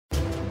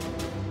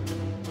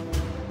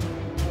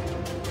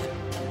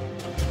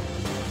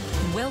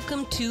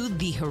Welcome to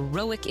the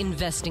Heroic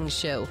Investing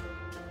Show.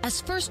 As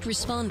first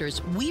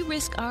responders, we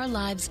risk our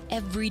lives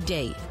every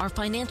day. Our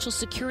financial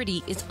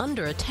security is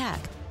under attack.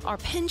 Our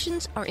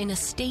pensions are in a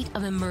state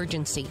of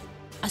emergency.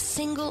 A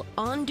single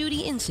on-duty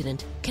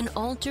incident can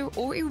alter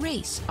or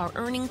erase our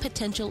earning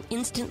potential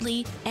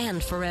instantly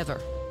and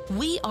forever.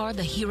 We are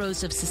the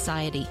heroes of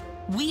society.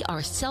 We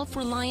are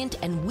self-reliant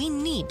and we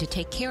need to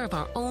take care of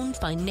our own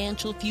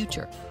financial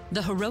future.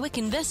 The Heroic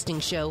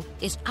Investing Show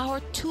is our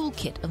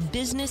toolkit of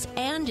business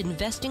and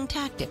investing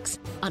tactics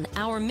on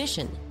our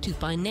mission to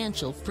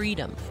financial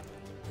freedom.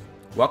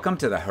 Welcome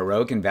to the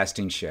Heroic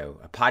Investing Show,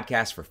 a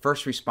podcast for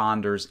first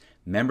responders,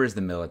 members of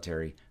the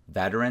military,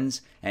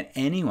 veterans, and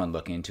anyone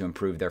looking to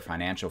improve their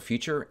financial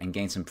future and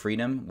gain some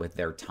freedom with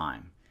their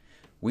time.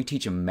 We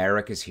teach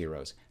America's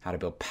heroes how to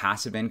build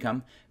passive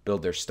income,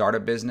 build their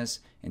startup business,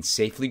 and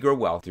safely grow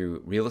wealth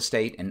through real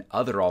estate and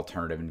other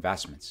alternative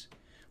investments.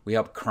 We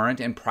help current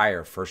and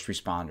prior first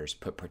responders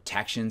put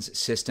protections,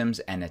 systems,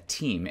 and a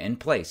team in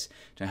place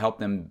to help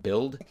them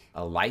build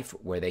a life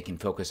where they can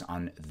focus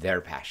on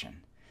their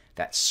passion,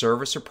 that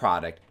service or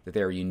product that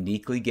they are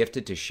uniquely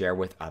gifted to share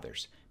with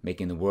others,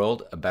 making the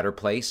world a better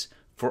place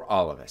for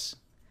all of us.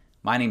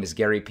 My name is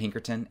Gary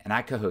Pinkerton, and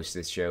I co-host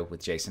this show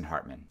with Jason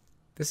Hartman.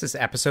 This is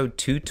episode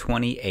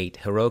 228,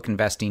 Heroic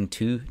Investing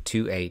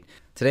 228.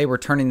 Today we're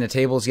turning the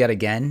tables yet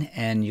again,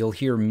 and you'll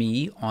hear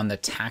me on the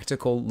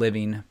Tactical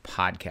Living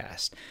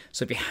podcast.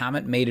 So if you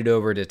haven't made it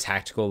over to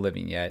Tactical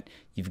Living yet,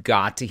 you've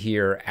got to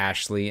hear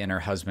Ashlie and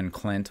her husband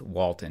Clint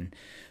Walton.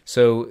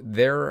 So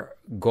their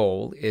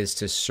goal is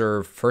to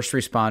serve first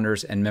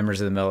responders and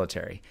members of the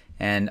military.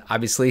 And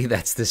obviously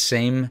that's the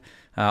same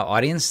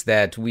audience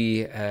that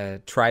we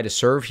try to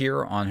serve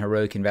here on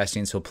Heroic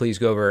Investing. So please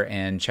go over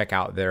and check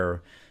out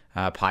their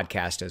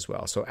podcast as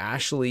well. So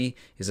Ashlie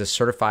is a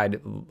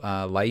certified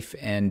life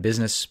and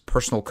business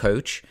personal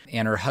coach,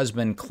 and her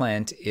husband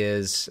Clint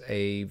is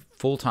a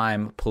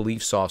full-time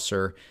police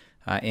officer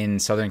in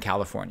Southern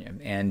California.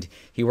 And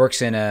he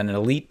works in an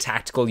elite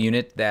tactical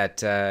unit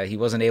that he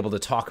wasn't able to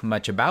talk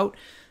much about.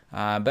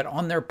 But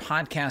on their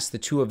podcast, the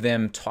two of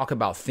them talk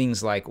about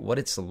things like what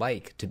it's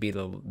like to be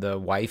the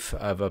wife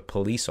of a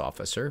police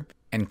officer.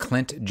 And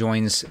Clint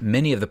joins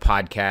many of the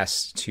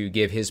podcasts to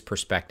give his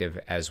perspective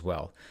as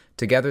well.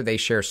 Together, they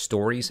share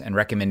stories and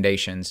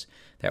recommendations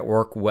that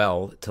work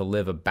well to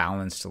live a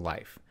balanced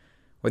life.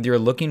 Whether you're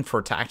looking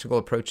for tactical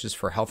approaches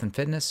for health and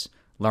fitness,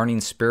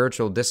 learning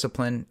spiritual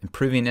discipline,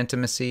 improving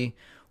intimacy,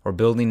 or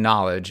building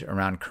knowledge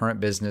around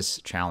current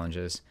business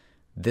challenges,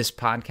 this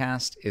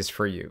podcast is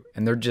for you.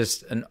 And they're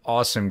just an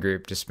awesome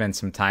group to spend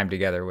some time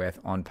together with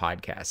on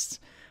podcasts.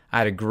 I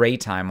had a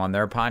great time on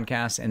their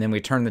podcast, and then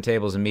we turned the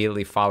tables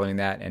immediately following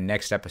that. And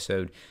next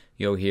episode,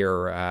 you'll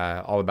hear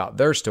all about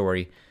their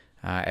story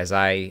as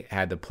I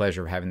had the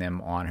pleasure of having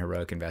them on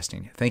Heroic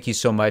Investing. Thank you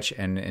so much,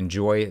 and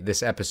enjoy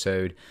this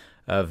episode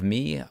of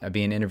me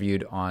being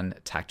interviewed on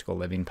Tactical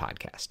Living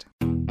Podcast.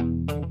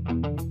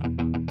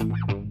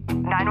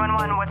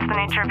 911, what's the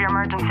nature of your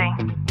emergency?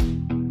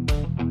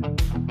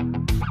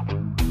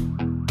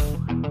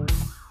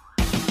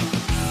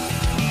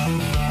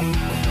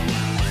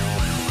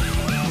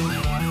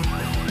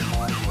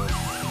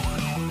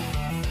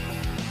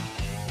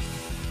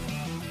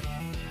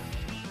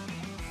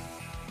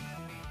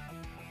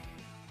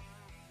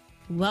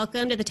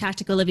 Welcome to the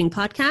Tactical Living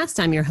Podcast.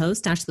 I'm your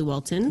host, Ashlie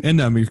Walton. And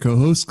I'm your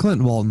co-host,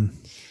 Clint Walton.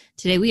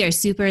 Today we are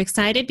super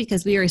excited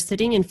because we are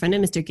sitting in front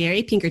of Mr.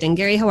 Gary Pinkerton.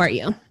 Gary, how are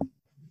you?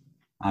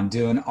 I'm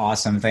doing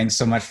awesome. Thanks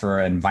so much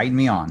for inviting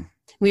me on.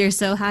 We are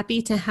so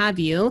happy to have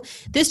you.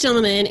 This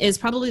gentleman is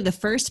probably the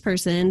first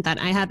person that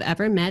I have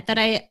ever met that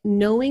I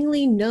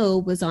knowingly know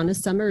was on a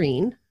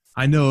submarine.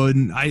 I know,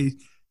 and I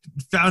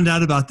found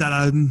out about that.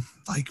 I'm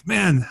like,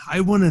 man,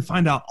 I want to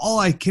find out all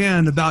I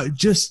can about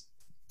just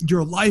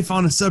your life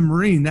on a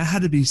submarine. That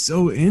had to be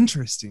so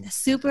interesting.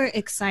 Super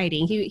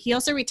exciting. He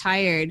also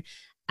retired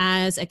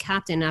as a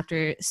captain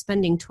after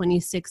spending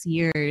 26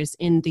 years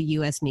in the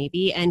U.S.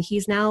 Navy, and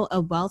he's now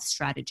a wealth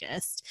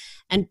strategist.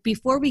 And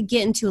before we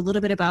get into a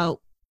little bit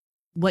about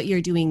what you're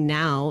doing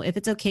now, if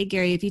it's okay,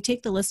 Gary, if you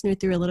take the listener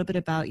through a little bit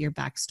about your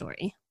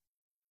backstory.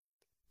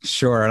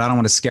 Sure. And I don't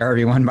want to scare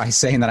everyone by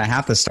saying that I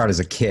have to start as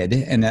a kid,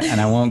 and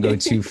I won't go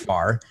too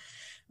far.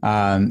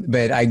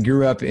 But I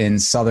grew up in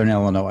Southern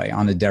Illinois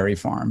on a dairy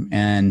farm,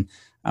 and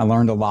I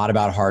learned a lot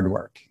about hard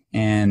work.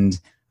 And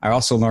I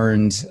also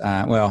learned,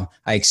 I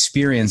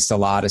experienced a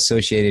lot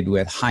associated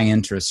with high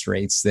interest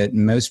rates that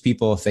most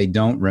people, if they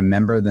don't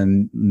remember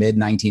the mid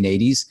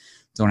 1980s,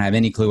 don't have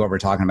any clue what we're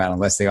talking about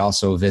unless they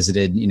also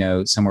visited,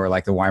 somewhere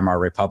like the Weimar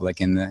Republic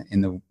in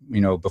the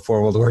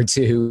before World War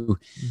II,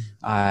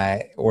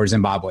 or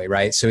Zimbabwe,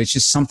 right? So it's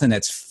just something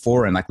that's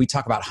foreign. Like we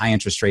talk about high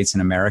interest rates in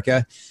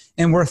America,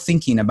 and we're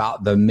thinking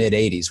about the mid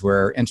 80s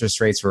where interest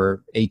rates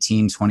were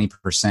 18,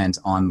 20%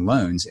 on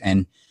loans.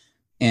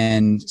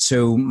 And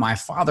so my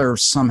father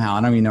somehow,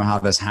 I don't even know how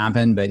this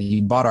happened, but he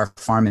bought our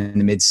farm in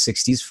the mid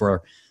 60s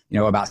for,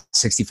 about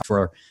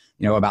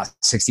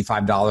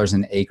 $65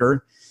 an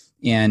acre.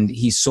 And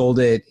he sold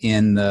it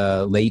in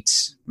the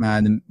late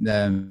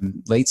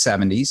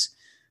 70s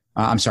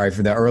I'm sorry,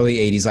 for the early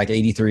 80s, like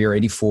 83 or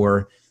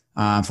 84,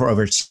 for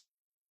over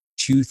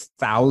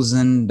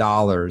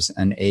 $2,000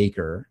 an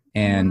acre,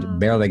 and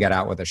barely got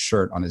out with a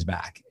shirt on his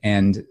back.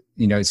 And,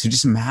 so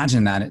just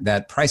imagine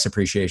that price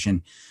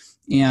appreciation.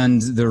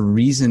 And the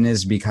reason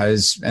is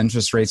because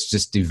interest rates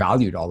just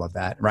devalued all of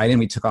that, right? And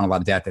we took on a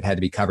lot of debt that had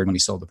to be covered when we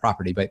sold the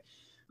property. But,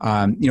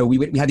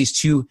 we had these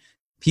two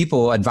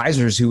people,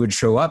 advisors, who would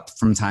show up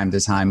from time to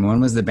time.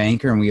 One was the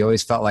banker, and we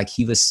always felt like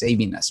he was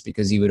saving us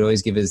because he would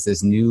always give us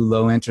this new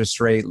low interest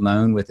rate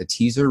loan with a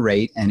teaser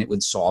rate, and it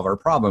would solve our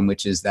problem,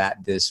 which is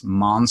that this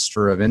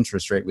monster of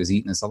interest rate was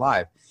eating us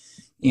alive.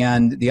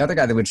 And the other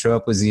guy that would show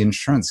up was the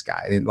insurance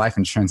guy, the life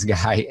insurance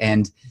guy.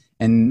 And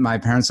my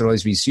parents would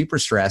always be super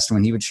stressed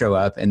when he would show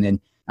up. And then,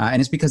 and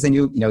it's because they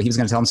knew, he was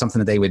going to tell them something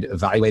that they would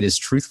evaluate as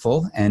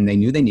truthful, and they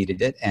knew they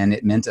needed it. And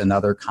it meant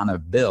another kind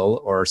of bill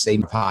or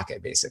saving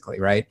pocket, basically,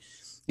 right?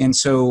 And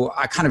so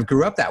I kind of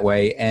grew up that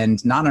way,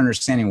 and not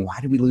understanding, why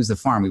did we lose the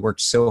farm? We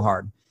worked so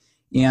hard.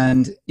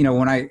 And,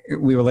 when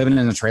we were living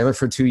in a trailer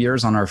for 2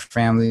 years on our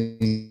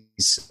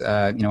family's,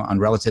 on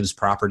relatives'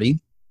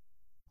 property,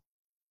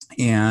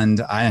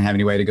 and I didn't have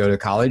any way to go to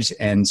college.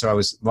 And so I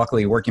was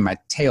luckily working my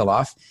tail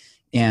off,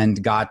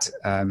 and got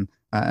an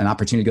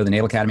opportunity to go to the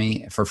Naval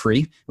Academy for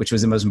free, which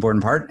was the most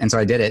important part. And so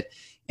I did it.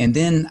 And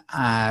then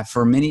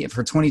for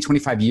 20,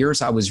 25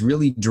 years, I was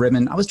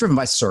driven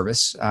by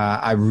service.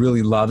 I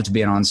really loved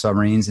being on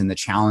submarines and the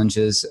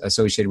challenges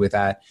associated with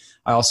that.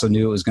 I also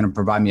knew it was going to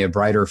provide me a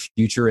brighter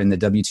future in the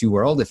W-2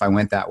 world if I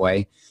went that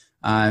way.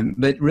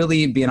 But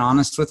really, being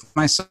honest with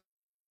myself,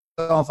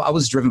 I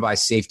was driven by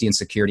safety and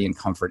security and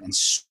comfort. And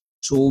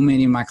so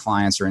many of my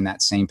clients are in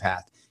that same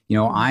path.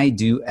 I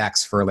do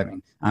X for a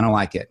living. I don't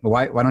like it.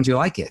 Why don't you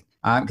like it?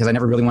 Because I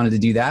never really wanted to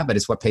do that, but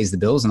it's what pays the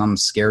bills, and I'm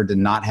scared to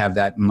not have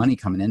that money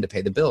coming in to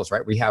pay the bills,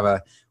 right? We have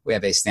a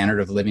standard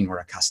of living we're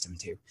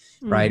accustomed to,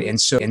 right? And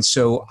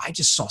so I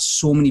just saw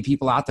so many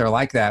people out there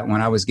like that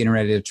when I was getting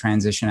ready to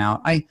transition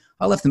out. I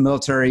left the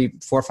military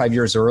 4 or 5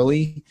 years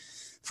early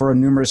for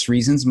numerous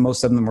reasons.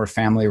 Most of them were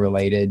family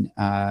related,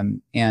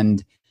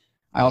 and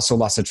I also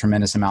lost a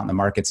tremendous amount in the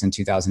markets in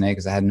 2008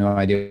 because I had no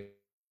idea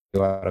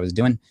what I was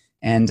doing.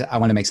 And I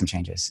wanted to make some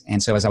changes.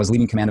 And so as I was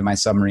leaving command of my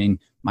submarine,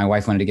 my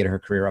wife wanted to get her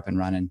career up and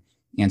running.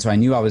 And so I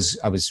knew I was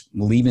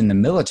leaving the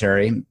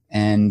military.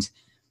 And,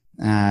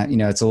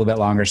 it's a little bit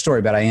longer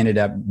story, but I ended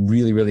up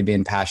really, really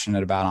being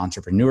passionate about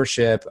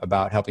entrepreneurship,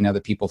 about helping other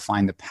people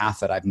find the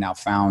path that I've now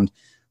found.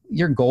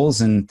 Your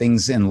goals and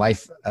things in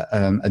life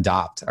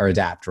adapt,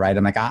 right?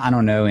 I'm like, I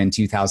don't know, in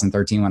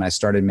 2013, when I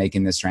started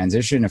making this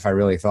transition, if I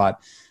really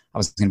thought I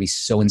was going to be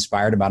so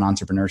inspired about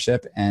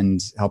entrepreneurship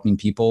and helping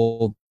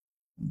people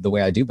the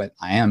way I do, but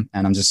I am,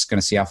 and I'm just going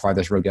to see how far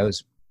this road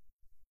goes.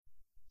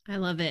 I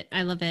love it.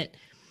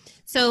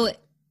 So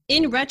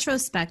in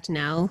retrospect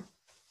now,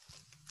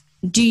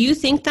 do you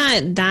think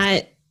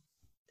that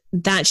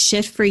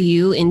shift for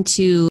you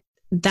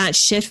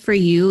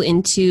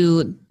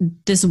into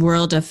this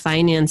world of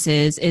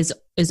finances is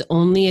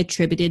only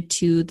attributed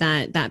to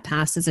that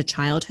past as a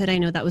childhood? I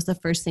know that was the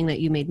first thing that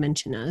you made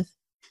mention of.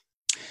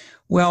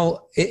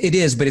 Well, it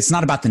is, but it's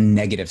not about the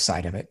negative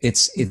side of it.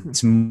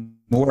 It's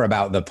more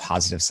about the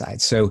positive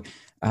side. So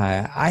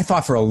I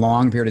thought for a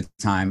long period of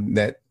time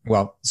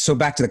so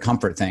back to the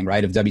comfort thing,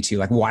 right, of W-2,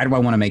 like, why do I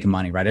want to make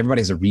money, right? Everybody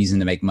has a reason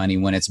to make money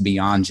when it's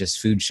beyond just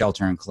food,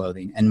 shelter, and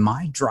clothing. And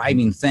my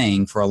driving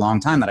thing for a long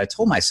time that I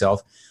told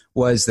myself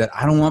was that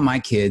I don't want my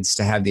kids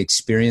to have the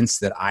experience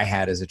that I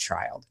had as a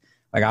child.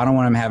 Like, I don't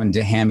want them having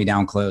to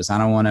hand-me-down clothes. I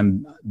don't want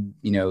them,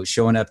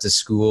 showing up to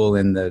school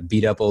in the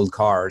beat-up old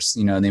cars,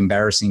 the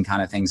embarrassing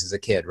kind of things as a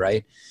kid,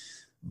 right?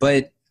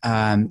 But,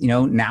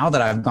 now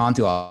that I've gone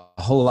through a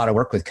whole lot of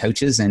work with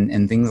coaches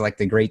and things like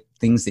the great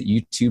things that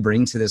you two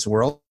bring to this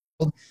world,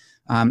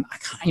 I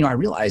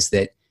realized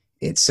that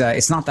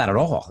it's not that at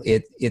all.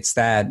 It's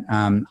that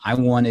I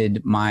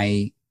wanted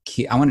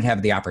to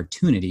have the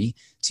opportunity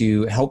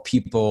to help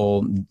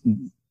people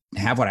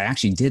have what I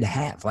actually did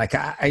have. Like,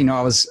 I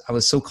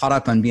was so caught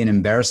up on being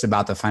embarrassed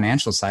about the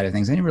financial side of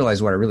things. I didn't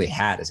realize what I really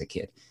had as a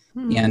kid.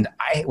 And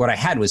what I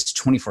had was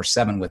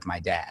 24/7 with my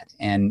dad,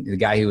 and the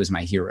guy who was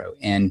my hero.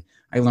 And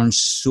I learned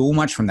so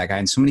much from that guy.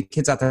 And so many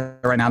kids out there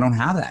right now don't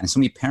have that. And so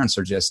many parents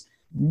are just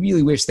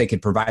really wish they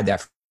could provide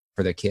that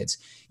for their kids.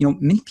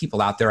 Many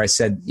people out there, I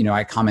said,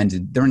 I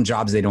commented, they're in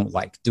jobs they don't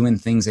like, doing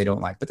things they don't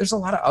like. But there's a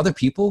lot of other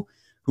people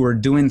who are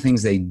doing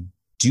things they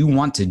do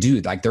want to do.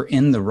 Like, they're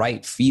in the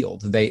right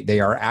field. They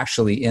are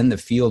actually in the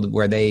field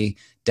where they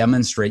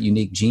demonstrate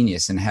unique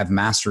genius and have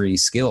mastery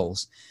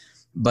skills,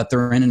 but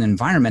they're in an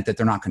environment that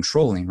they're not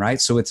controlling, right?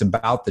 So it's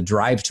about the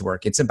drive to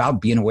work. It's about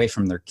being away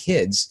from their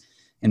kids.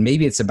 And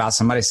maybe it's about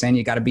somebody saying,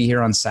 you got to be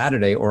here on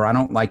Saturday, or I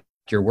don't like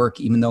your work,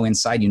 even though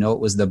inside, it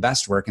was the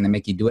best work, and they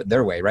make you do it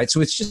their way, right?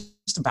 So it's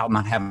just about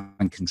not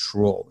having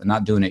control and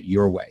not doing it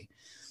your way.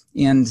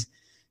 And,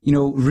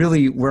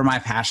 really where my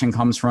passion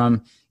comes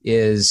from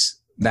is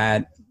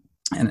that,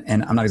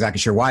 and I'm not exactly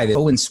sure why, they're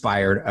so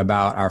inspired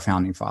about our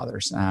founding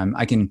fathers.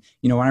 I can,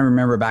 when I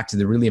remember back to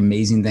the really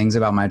amazing things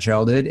about my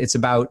childhood, it's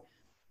about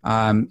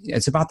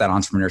It's about that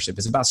entrepreneurship.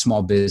 It's about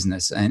small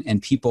business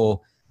and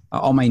people,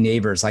 all my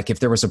neighbors. Like if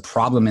there was a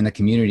problem in the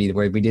community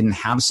where we didn't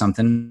have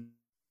something,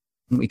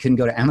 we couldn't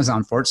go to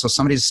Amazon for it. So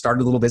somebody just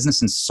started a little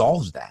business and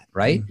solved that,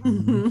 right?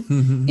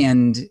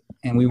 Mm-hmm.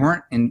 And we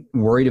weren't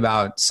worried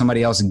about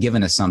somebody else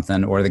giving us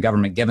something or the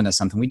government giving us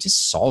something. We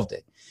just solved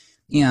it.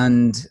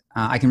 And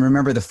I can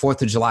remember the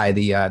 4th of July,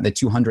 the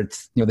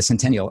 200th, the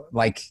centennial.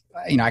 Like,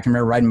 I can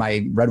remember riding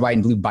my red, white,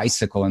 and blue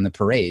bicycle in the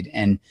parade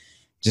and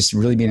just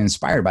really being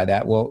inspired by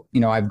that. Well,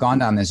 I've gone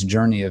down this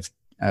journey of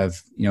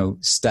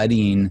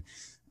studying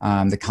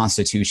the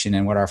Constitution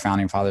and what our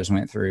founding fathers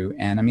went through.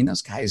 And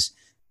those guys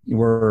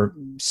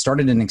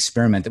started an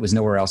experiment that was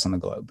nowhere else on the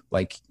globe.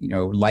 Like,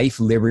 life,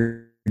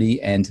 liberty,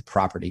 and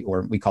property,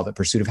 or we called it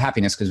pursuit of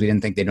happiness because we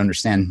didn't think they'd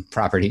understand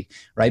property,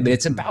 right? But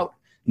it's about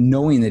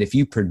knowing that if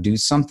you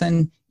produce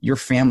something, your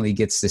family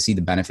gets to see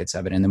the benefits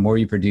of it. And the more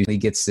you produce, it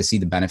gets to see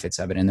the benefits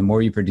of it. And the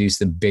more you produce,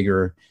 the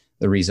bigger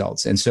the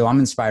results. And so I'm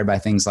inspired by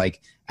things like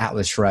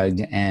Atlas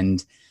Shrugged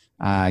and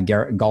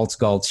Galt's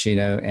Gulch,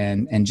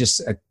 and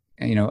just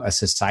a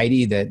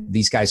society that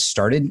these guys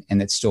started and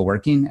that's still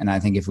working. And I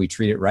think if we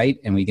treat it right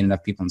and we get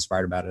enough people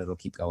inspired about it, it'll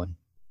keep going.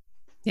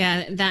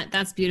 Yeah,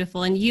 that's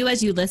beautiful. And you,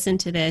 as you listen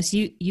to this,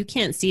 you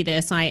can't see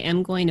this, so I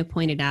am going to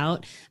point it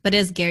out. But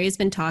as Gary's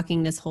been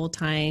talking this whole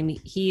time,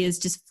 he is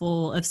just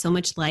full of so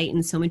much light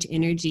and so much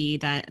energy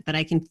that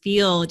I can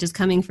feel just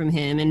coming from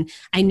him. And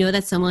I know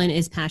that someone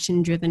is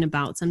passion driven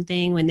about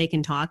something when they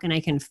can talk, and I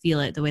can feel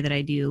it the way that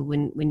I do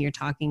when you're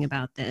talking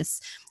about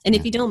this. And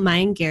if you don't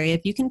mind, Gary,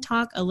 if you can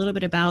talk a little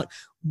bit about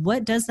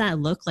what does that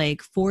look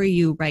like for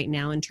you right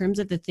now in terms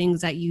of the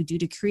things that you do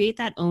to create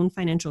that own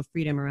financial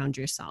freedom around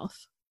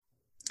yourself?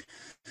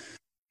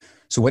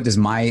 So what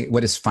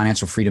does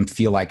financial freedom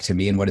feel like to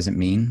me, and what does it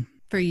mean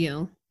for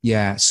you?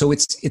 Yeah. So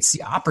it's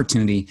the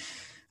opportunity.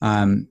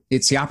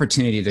 It's the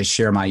opportunity to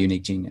share my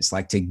unique genius,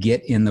 like to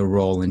get in the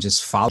role and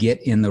just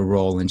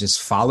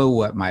follow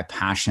what my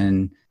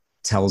passion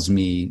tells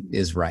me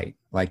is right.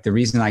 Like the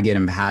reason I get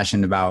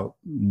impassioned about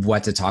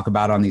what to talk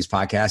about on these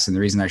podcasts and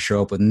the reason I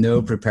show up with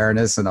no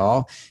preparedness at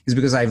all is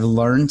because I've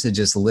learned to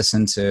just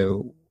listen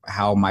to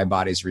how my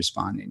body's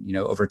responding.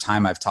 Over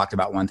time, I've talked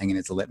about one thing and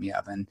it's lit me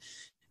up.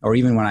 Or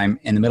even when I'm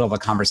in the middle of a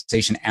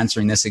conversation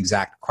answering this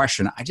exact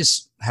question, I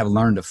just have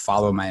learned to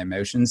follow my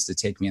emotions to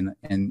take me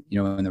in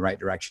the right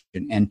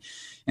direction.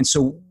 And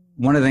so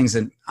one of the things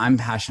that I'm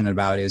passionate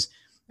about is,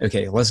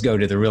 okay, let's go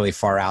to the really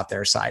far out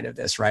there side of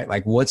this, right?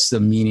 Like, what's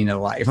the meaning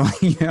of life?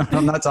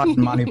 I'm not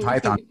talking Monty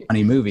Python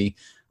funny movie.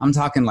 I'm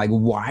talking like,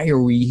 why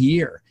are we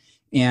here?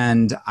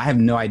 And I have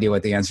no idea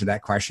what the answer to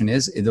that question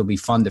is. It'll be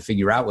fun to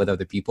figure out with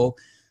other people.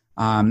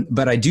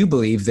 But I do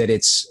believe that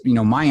it's,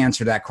 my answer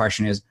to that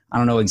question is, I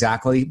don't know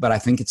exactly, but I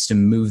think it's to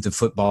move the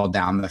football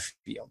down the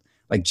field.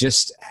 Like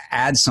just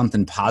add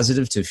something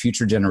positive to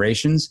future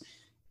generations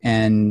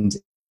and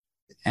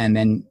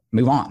then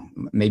move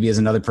on. Maybe as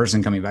another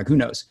person coming back, who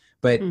knows,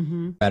 but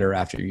better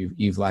after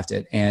you've left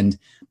it. And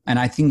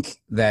I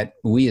think that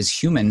we as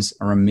humans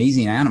are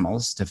amazing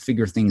animals to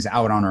figure things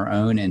out on our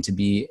own and to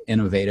be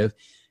innovative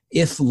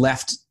if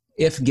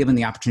given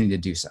the opportunity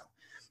to do so.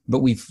 But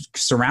we've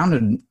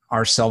surrounded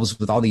ourselves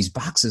with all these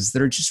boxes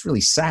that are just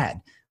really sad.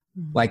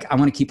 Like I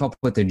want to keep up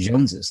with the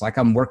Joneses. Like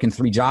I'm working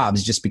 3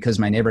 jobs just because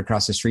my neighbor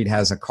across the street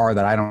has a car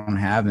that I don't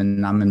have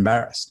and I'm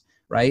embarrassed,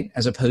 right?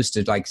 As opposed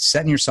to like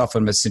setting yourself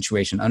in a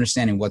situation,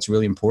 understanding what's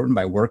really important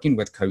by working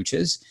with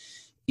coaches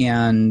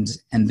and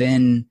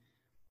then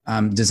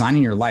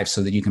designing your life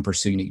so that you can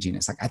pursue unique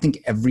genius. Like I think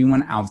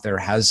everyone out there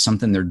has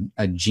something they're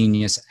a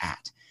genius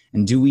at.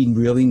 And do we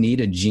really need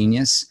a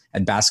genius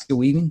at basket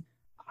weaving?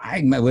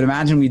 I would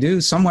imagine we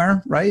do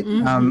somewhere, right?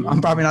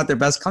 I'm probably not their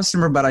best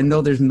customer, but I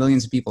know there's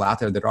millions of people out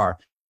there that are.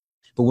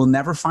 But we'll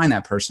never find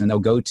that person, and they'll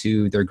go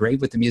to their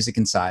grave with the music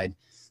inside.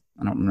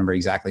 I don't remember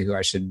exactly who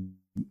I should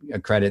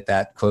credit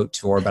that quote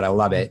for, but I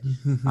love it.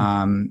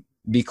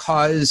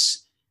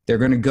 Because they're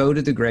going to go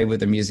to the grave with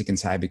the music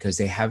inside because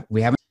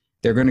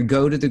they're going to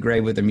go to the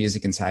grave with the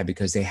music inside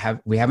because they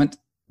haven't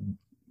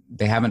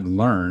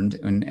learned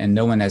and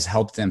no one has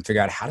helped them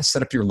figure out how to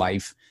set up your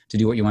life to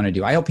do what you want to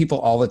do. I help people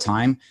all the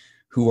time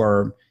who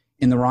are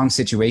in the wrong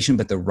situation,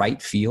 but the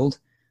right field,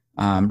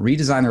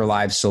 redesign their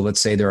lives. So let's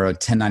say they're a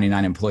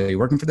 1099 employee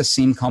working for the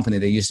same company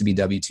they used to be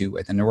W-2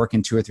 with, and they're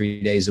working 2 or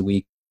 3 days a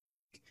week,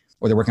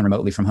 or they're working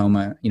remotely from home,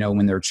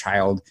 when their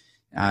child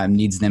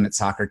needs them at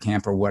soccer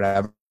camp or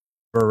whatever,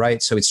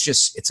 right? So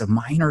it's a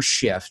minor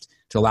shift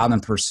to allow them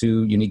to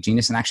pursue unique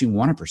genius and actually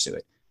want to pursue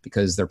it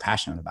because they're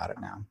passionate about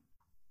it now.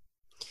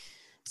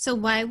 So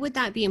why would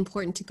that be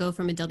important to go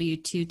from a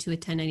W-2 to a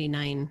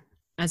 1099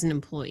 as an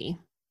employee?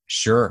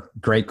 Sure.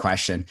 Great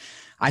question.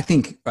 I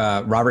think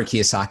Robert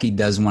Kiyosaki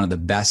does one of the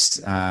best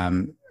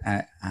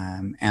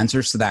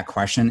answers to that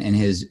question in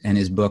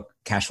his book,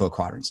 Cash Flow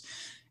Quadrants.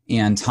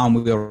 And Tom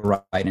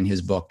Wheelwright in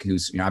his book,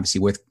 who's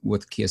obviously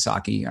with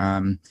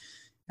Kiyosaki.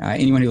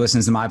 Anyone who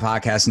listens to my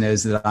podcast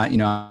knows that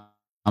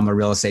I'm a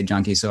real estate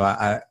junkie. So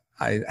I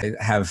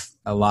have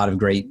a lot of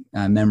great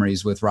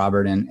memories with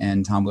Robert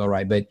and Tom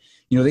Wheelwright. But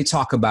they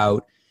talk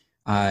about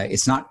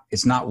it's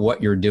not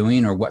what you're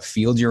doing or what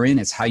field you're in.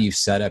 It's how you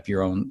set up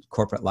your own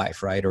corporate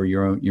life, right? Or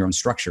your own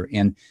structure.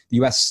 And the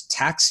U.S.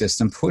 tax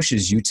system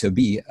pushes you to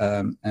be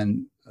a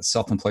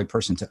self-employed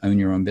person, to own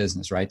your own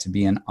business, right? To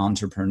be an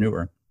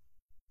entrepreneur.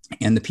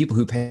 And the people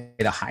who pay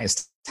the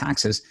highest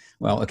taxes,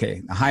 well,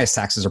 okay, the highest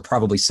taxes are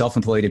probably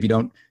self-employed if you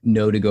don't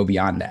know to go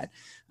beyond that.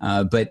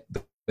 But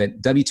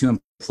W-2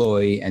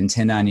 employee and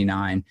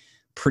 1099,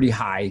 pretty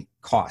high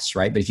costs,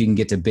 right? But if you can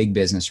get to big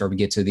business or we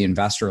get to the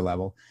investor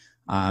level,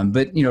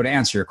 but to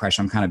answer your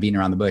question, I'm kind of beating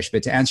around the bush,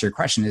 but to answer your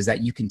question is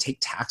that you can take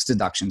tax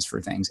deductions for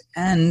things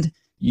and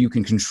you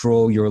can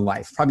control your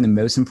life. Probably the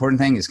most important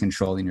thing is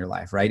controlling your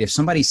life, right? If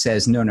somebody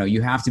says, no,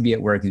 you have to be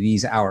at work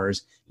these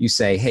hours, you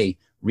say, hey,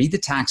 read the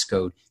tax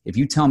code. If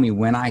you tell me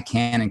when I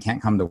can and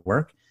can't come to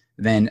work,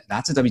 then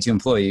that's a W-2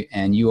 employee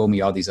and you owe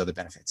me all these other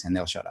benefits, and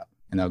they'll shut up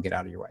and they'll get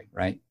out of your way,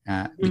 right?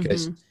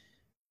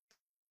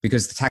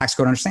 Because the tax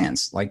code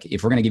understands, like,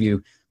 if we're going to give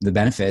you the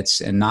benefits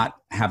and not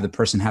have the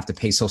person have to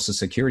pay Social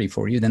Security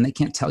for you, then they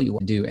can't tell you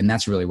what to do. And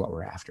that's really what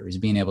we're after, is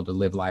being able to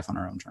live life on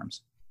our own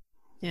terms.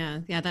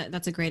 Yeah,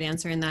 that's a great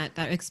answer. And that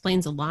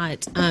explains a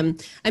lot. I'm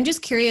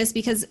just curious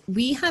because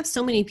we have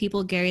so many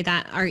people, Gary,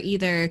 that are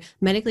either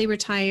medically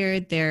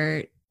retired,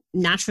 they're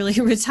naturally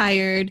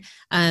retired,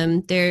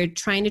 they're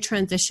trying to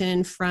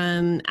transition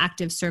from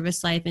active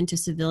service life into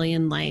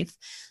civilian life.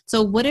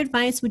 So what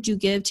advice would you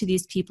give to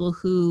these people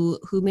who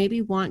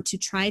maybe want to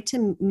try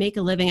to make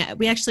a living?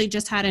 We actually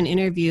just had an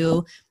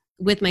interview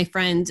with my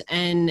friend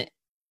and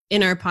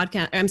in our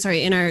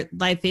in our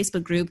live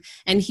Facebook group,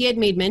 and he had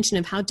made mention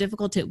of how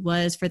difficult it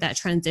was for that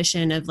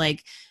transition of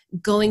like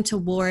going to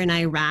war in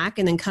Iraq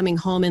and then coming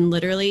home, and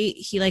literally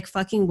he like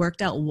fucking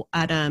worked out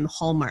at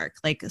Hallmark,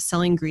 like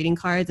selling greeting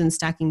cards and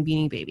stacking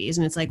Beanie Babies.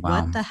 And it's like,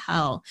 wow. What the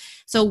hell?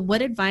 So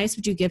what advice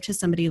would you give to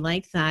somebody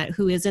like that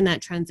who is in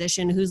that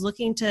transition, who's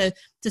looking to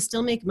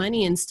still make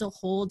money and still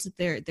hold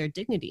their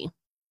dignity?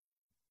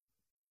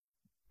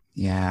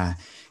 Yeah.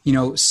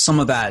 Some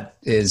of that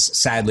is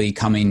sadly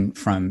coming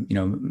from,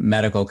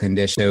 medical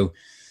condition. So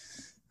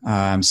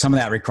some of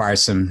that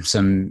requires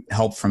some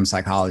help from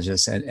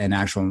psychologists and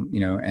actual,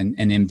 and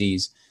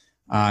MDs.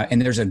 And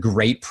there's a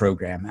great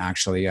program,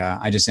 actually.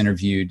 I just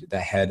interviewed the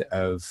head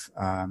of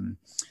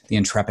the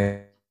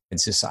Intrepid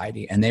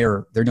Society, and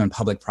they're doing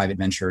public-private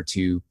venture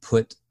to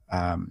put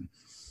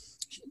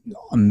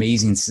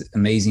amazing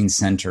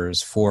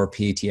centers for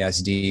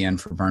PTSD and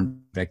for burn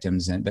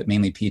victims, but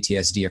mainly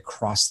PTSD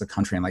across the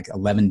country in like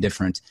 11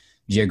 different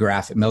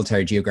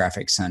military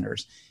geographic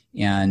centers.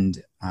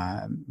 And,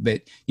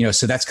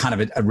 so that's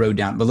kind of a road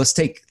down, but let's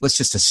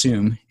just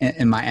assume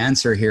in my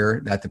answer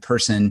here that the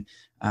person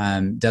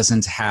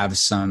doesn't have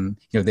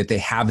that they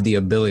have the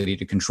ability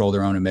to control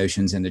their own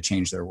emotions and to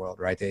change their world,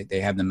 right? They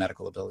have the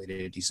medical ability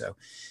to do so.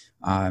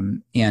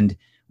 And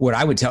what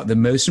I would tell, the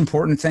most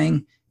important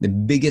thing, the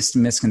biggest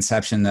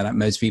misconception that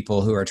most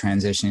people who are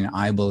transitioning,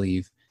 I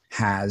believe,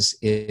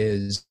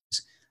 is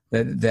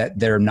that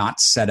they're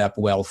not set up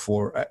well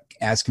for,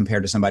 as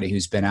compared to somebody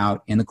who's been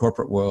out in the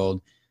corporate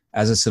world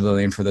as a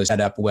civilian, for those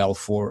set up well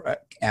for,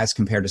 as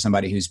compared to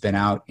somebody who's been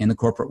out in the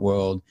corporate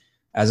world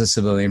as a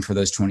civilian for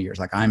those 20 years.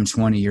 Like, I'm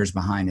 20 years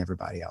behind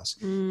everybody else.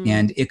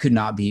 And it could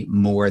not be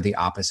more the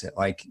opposite.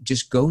 Like,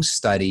 just go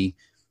study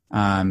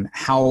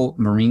how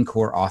Marine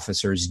Corps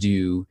officers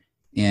do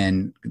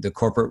in the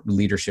corporate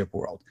leadership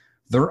world.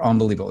 They're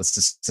unbelievable. It's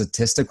a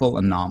statistical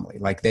anomaly.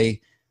 Like,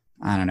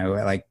 I don't know,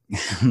 like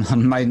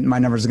my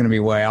numbers are going to be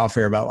way off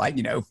here, about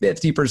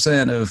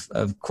 50%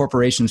 of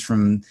corporations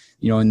from,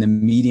 in the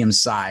medium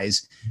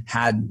size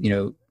had,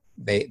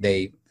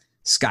 they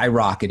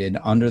skyrocketed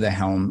under the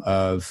helm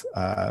of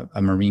a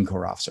Marine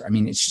Corps officer. I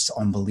mean, it's just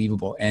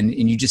unbelievable. And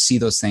you just see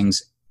those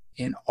things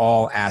in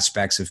all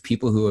aspects of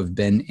people who have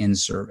been in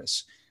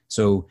service.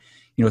 So,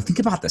 think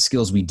about the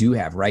skills we do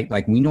have, right?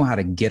 Like, we know how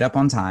to get up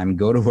on time,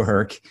 go to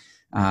work,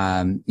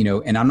 and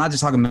I'm not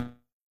just talking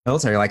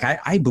military. Like,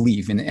 I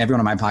believe, and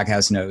everyone on my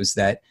podcast knows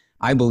that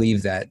I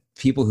believe that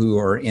people who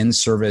are in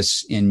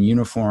service in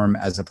uniform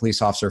as a police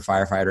officer,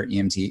 firefighter,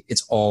 EMT,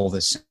 it's all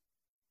the same.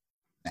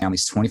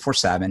 Families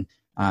 24/7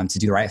 to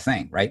do the right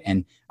thing, right?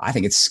 And I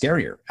think it's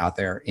scarier out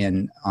there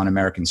on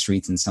American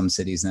streets in some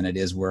cities than it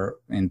is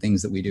in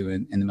things that we do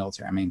in the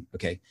military. I mean,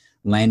 okay,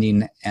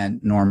 landing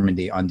at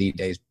Normandy on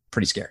D-Day is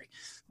pretty scary.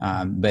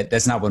 But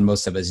that's not what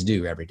most of us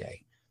do every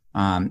day.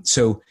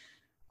 So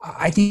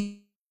I think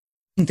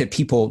that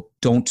people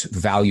don't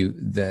value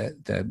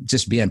the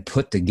just being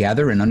put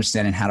together and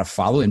understanding how to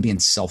follow and being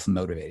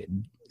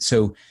self-motivated.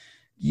 So,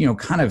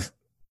 kind of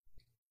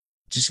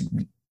just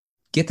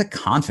get the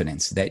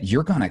confidence that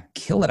you're going to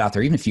kill it out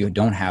there, even if you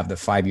don't have the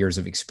 5 years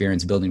of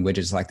experience building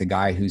widgets, like the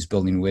guy who's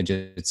building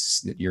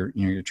widgets that you're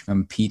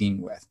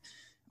competing with.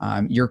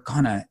 You're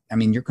going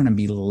to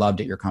be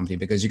loved at your company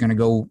because you're going to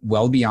go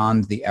well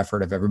beyond the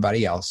effort of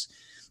everybody else.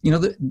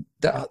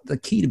 The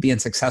key to being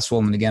successful,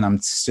 and again, I'm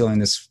stealing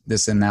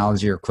this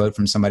analogy or quote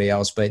from somebody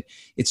else, but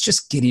it's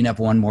just getting up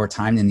one more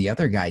time than the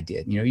other guy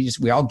did.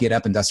 We all get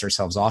up and dust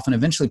ourselves off, and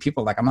eventually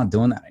people are like, I'm not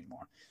doing that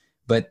anymore.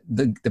 but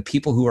the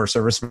people who are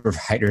service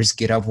providers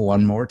get up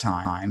one more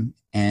time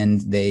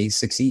and they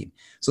succeed.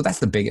 So that's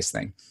the biggest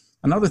thing.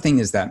 Another thing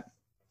is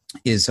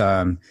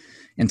entitlement,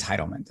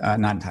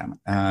 not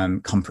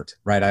entitlement, comfort,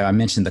 right? I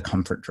mentioned the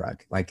comfort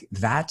drug, like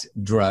that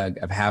drug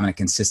of having a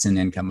consistent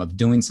income, of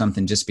doing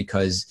something just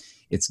because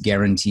it's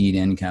guaranteed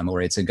income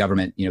or it's a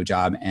government,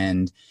 job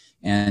and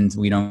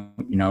we don't,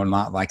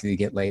 not likely to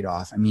get laid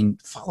off. I mean,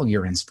 follow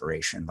your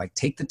inspiration, like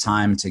take the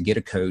time to get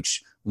a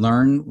coach,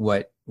 learn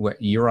what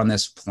you're on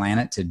this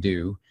planet to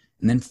do,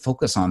 and then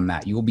focus on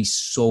that. You will be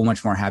so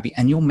much more happy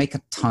and you'll make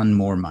a ton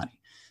more money.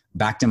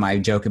 Back to my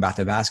joke about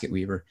the basket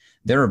weaver.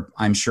 There are,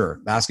 I'm sure,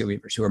 basket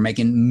weavers who are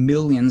making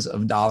millions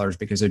of dollars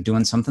because they're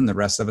doing something the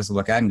rest of us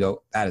look at and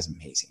go, that is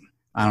amazing.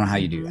 I don't know how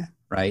you do that,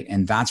 right?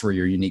 And that's where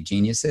your unique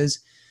genius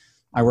is.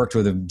 I worked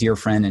with a dear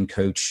friend and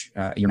coach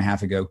a year and a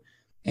half ago,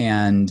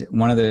 and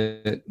one of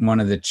the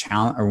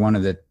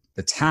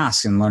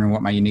tasks in learning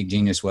what my unique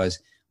genius was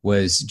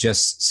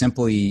just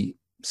simply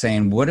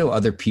saying, what do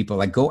other people,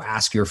 like go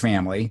ask your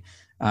family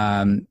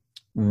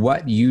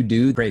what you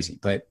do, crazy,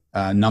 but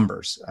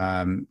numbers,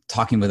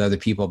 talking with other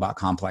people about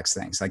complex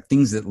things, like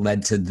things that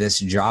led to this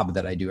job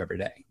that I do every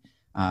day.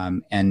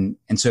 And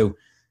so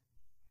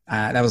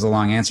that was a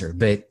long answer,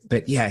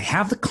 but yeah,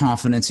 have the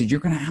confidence that you're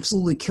going to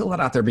absolutely kill it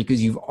out there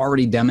because you've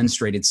already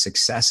demonstrated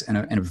success in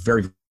a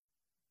very,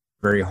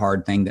 very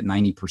hard thing that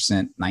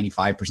 90%,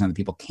 95% of the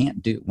people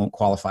can't do, won't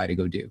qualify to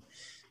go do.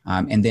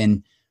 And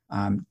then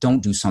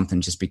don't do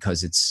something just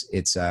because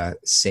it's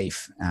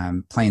safe.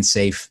 Playing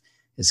safe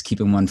is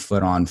keeping one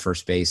foot on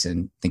first base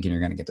and thinking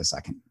you're going to get to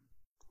second.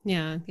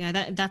 Yeah.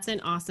 That's an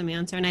awesome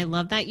answer. And I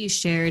love that you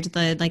shared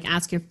the, like,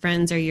 ask your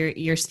friends or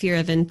your sphere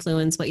of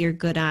influence, what you're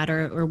good at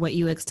or what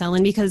you excel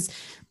in, because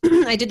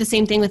I did the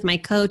same thing with my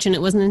coach. And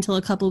it wasn't until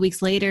a couple of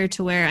weeks later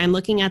to where I'm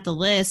looking at the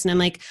list and I'm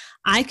like,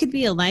 I could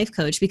be a life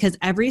coach because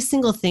every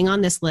single thing on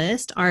this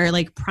list are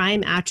like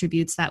prime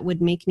attributes that would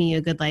make me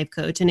a good life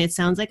coach. And it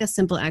sounds like a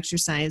simple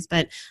exercise,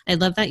 but I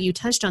love that you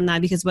touched on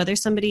that, because whether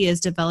somebody is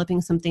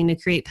developing something to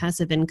create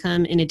passive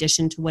income in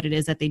addition to what it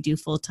is that they do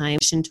full time,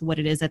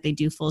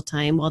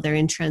 while they're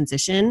in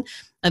transition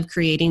of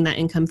creating that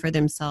income for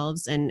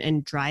themselves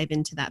and drive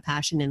into that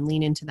passion and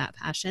lean into that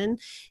passion,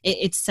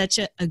 it's such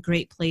a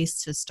great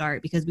place to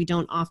start, because we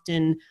don't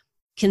often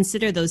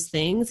consider those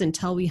things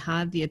until we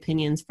have the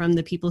opinions from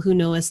the people who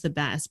know us the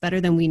best,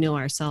 better than we know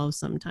ourselves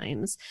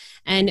sometimes.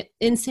 And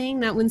in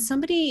saying that, when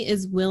somebody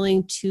is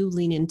willing to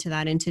lean into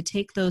that and to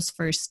take those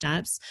first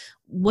steps,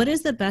 what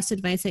is the best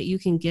advice that you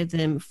can give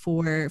them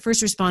for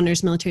first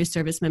responders, military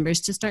service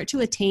members, to start to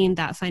attain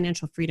that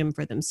financial freedom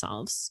for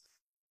themselves?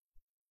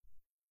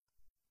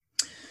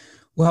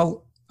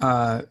 Well,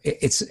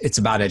 it's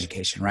about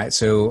education, right?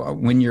 So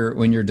when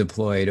you're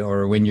deployed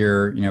or when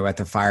you're, at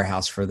the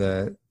firehouse for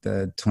the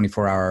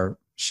 24-hour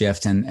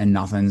shift and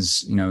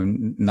nothing's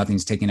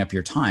taking up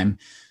your time,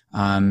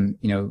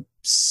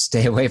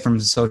 stay away from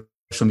social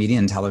media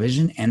and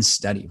television and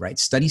study, right?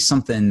 Study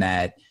something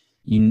that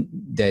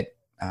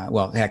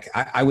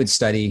I would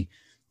study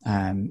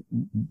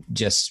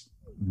just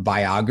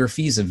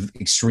biographies of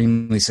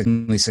extremely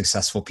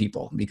successful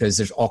people, because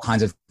there's all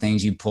kinds of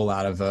things you pull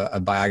out of a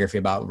biography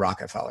about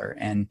Rockefeller,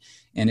 and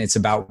it's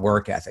about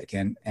work ethic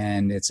and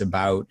it's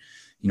about,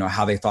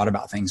 how they thought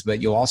about things.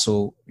 But you'll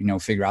also,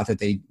 figure out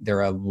that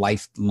they're a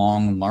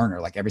lifelong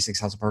learner. Like every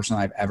successful person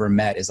I've ever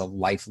met is a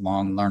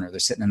lifelong learner. They're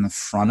sitting in the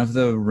front of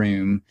the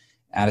room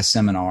at a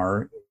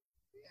seminar,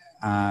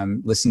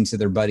 listening to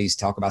their buddies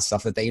talk about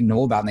stuff that they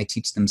know about and they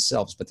teach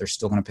themselves, but they're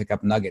still going to pick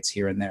up nuggets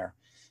here and there.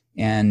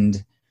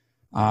 And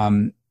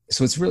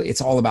so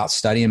it's all about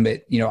studying,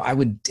 but, I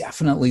would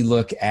definitely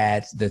look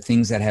at the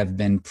things that have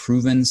been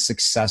proven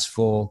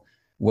successful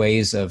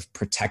ways of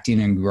protecting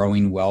and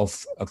growing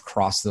wealth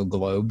across the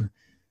globe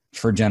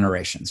for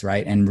generations,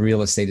 right? And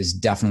real estate is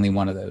definitely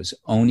one of those.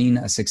 Owning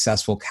a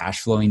successful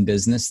cash flowing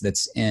business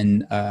that's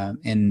in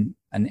an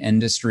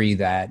industry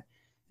that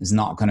is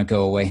not going to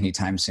go away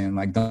anytime soon.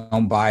 Like,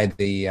 don't buy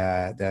the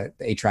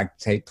 8-track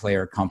tape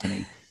player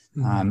company.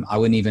 I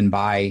wouldn't even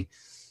buy,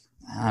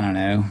 I don't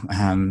know.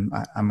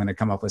 I'm going to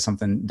come up with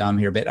something dumb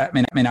here, but I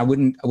mean, I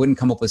wouldn't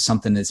come up with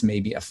something that's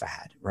maybe a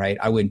fad, right?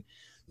 I would,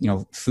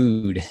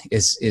 food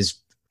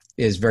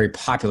is very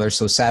popular.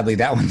 So sadly,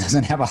 that one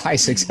doesn't have a high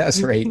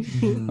success rate.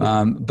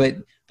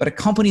 But a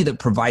company that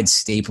provides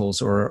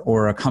staples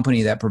or a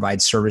company that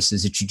provides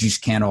services that you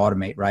just can't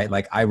automate, right?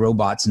 Like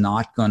iRobot's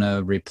not going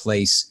to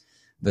replace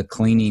the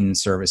cleaning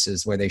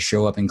services where they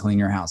show up and clean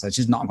your house. That's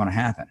just not going to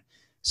happen.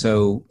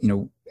 So,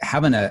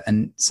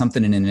 having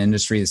something in an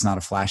industry that's not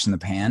a flash in the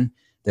pan,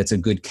 that's a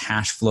good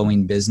cash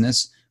flowing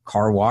business,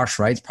 car wash,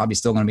 right? It's probably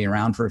still going to be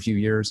around for a few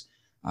years.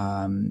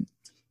 So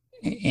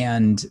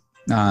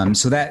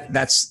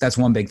that's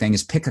one big thing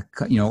is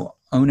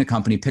own a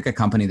company, pick a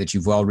company that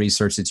you've well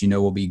researched that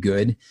will be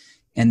good.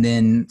 And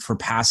then for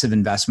passive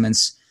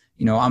investments,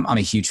 I'm a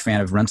huge fan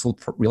of rental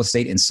real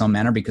estate in some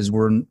manner, because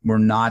we're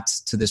not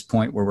to this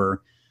point where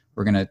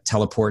we're going to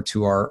teleport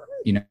to our,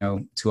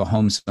 to a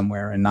home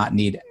somewhere and not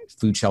need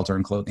food, shelter,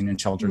 and clothing, and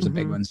shelter is a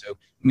big one. So,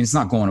 it's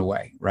not going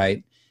away.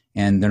 Right.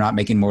 and they're not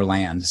making more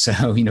land.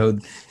 So,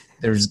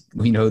 there's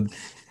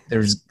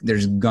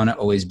gonna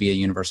always be a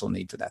universal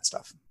need for that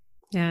stuff.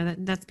 Yeah,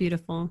 that's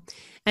beautiful.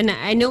 And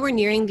I know we're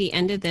nearing the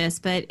end of this,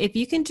 but if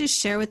you can just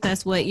share with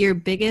us what your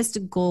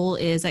biggest goal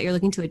is that you're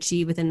looking to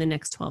achieve within the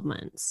next 12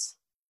 months.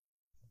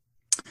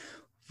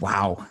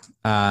 Wow.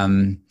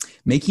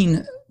 Making,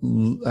 this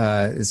will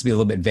be a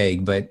little bit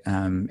vague, but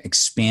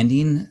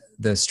expanding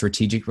the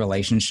strategic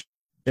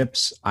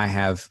relationships I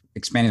have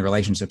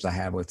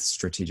with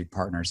strategic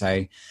partners.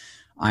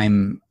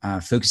 I'm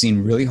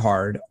focusing really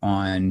hard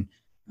on,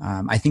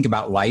 I think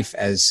about life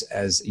as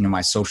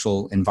my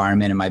social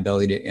environment and my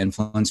ability to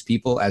influence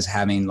people as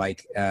having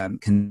like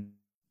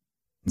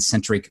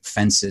concentric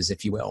fences,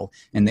 if you will.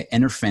 And the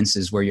inner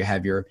fences where you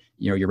have your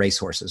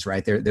racehorses,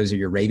 right? Those are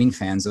your raving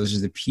fans. Those are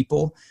the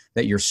people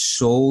that you're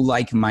so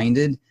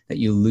like-minded that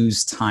you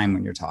lose time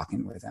when you're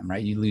talking with them,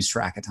 right? You lose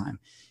track of time.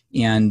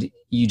 And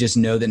you just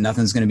know that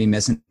nothing's going to be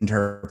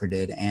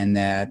misinterpreted and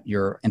that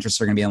your interests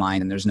are going to be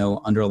aligned and there's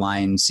no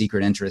underlying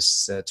secret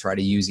interests to try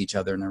to use each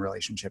other in their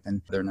relationship.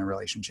 And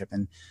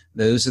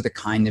those are the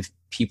kind of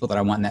people that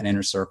I want in that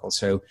inner circle.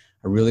 So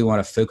I really want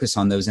to focus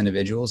on those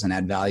individuals and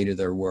add value to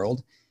their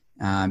world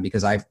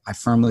because I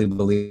firmly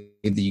believe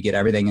that you get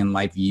everything in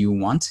life you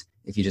want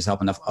if you just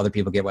help enough other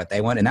people get what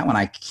they want. And that one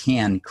I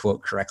can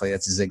quote correctly.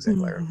 That's Zig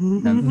Ziglar.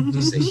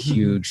 Just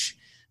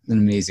an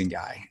amazing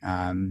guy.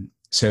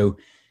 So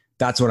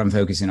that's what I'm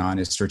focusing on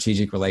is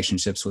strategic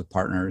relationships with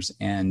partners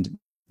and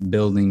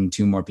building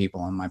 2 more people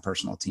on my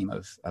personal team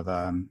of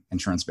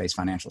insurance-based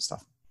financial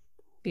stuff.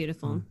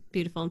 Beautiful.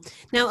 Beautiful.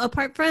 Now,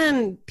 apart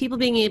from people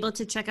being able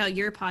to check out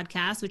your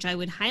podcast, which I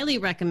would highly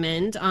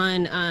recommend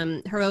on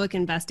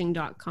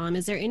heroicinvesting.com,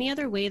 is there any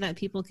other way that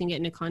people can get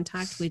into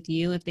contact with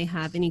you if they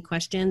have any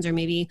questions or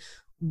maybe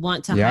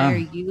want to hire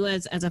you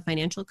as a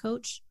financial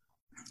coach?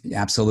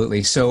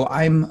 Absolutely. So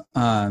I'm,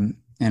 and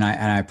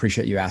I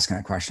appreciate you asking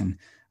that question.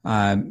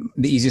 The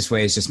easiest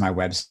way is just my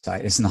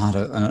website. It's not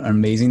an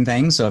amazing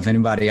thing. So if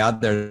anybody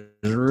out there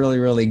is really,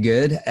 really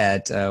good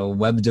at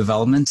web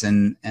development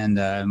and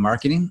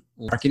marketing,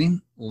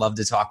 love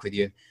to talk with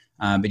you.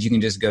 But you can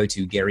just go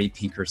to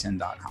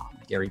GaryPinkerton.com,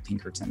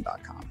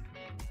 GaryPinkerton.com.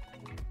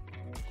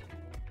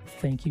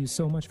 Thank you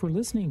so much for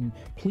listening.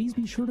 Please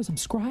be sure to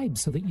subscribe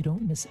so that you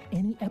don't miss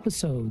any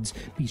episodes.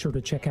 Be sure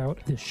to check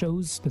out the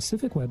show's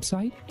specific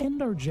website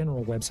and our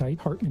general website,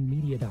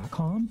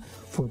 hartmanmedia.com,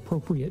 for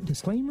appropriate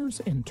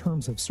disclaimers and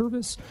terms of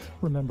service.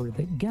 Remember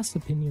that guest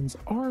opinions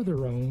are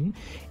their own,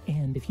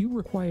 and if you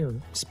require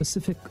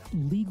specific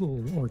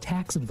legal or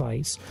tax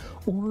advice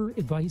or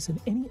advice in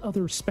any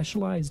other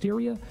specialized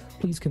area,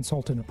 please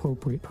consult an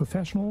appropriate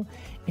professional.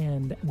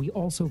 And we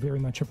also very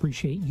much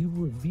appreciate you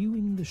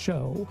reviewing the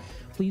show.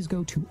 Please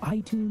go to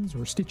iTunes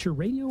or Stitcher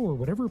Radio or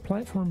whatever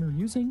platform you're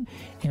using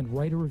and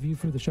write a review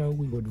for the show.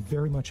 We would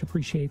very much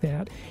appreciate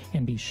that.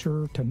 And be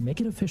sure to make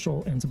it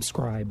official and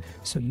subscribe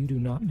so you do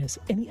not miss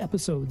any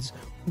episodes.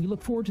 We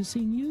look forward to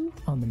seeing you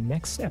on the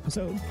next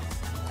episode.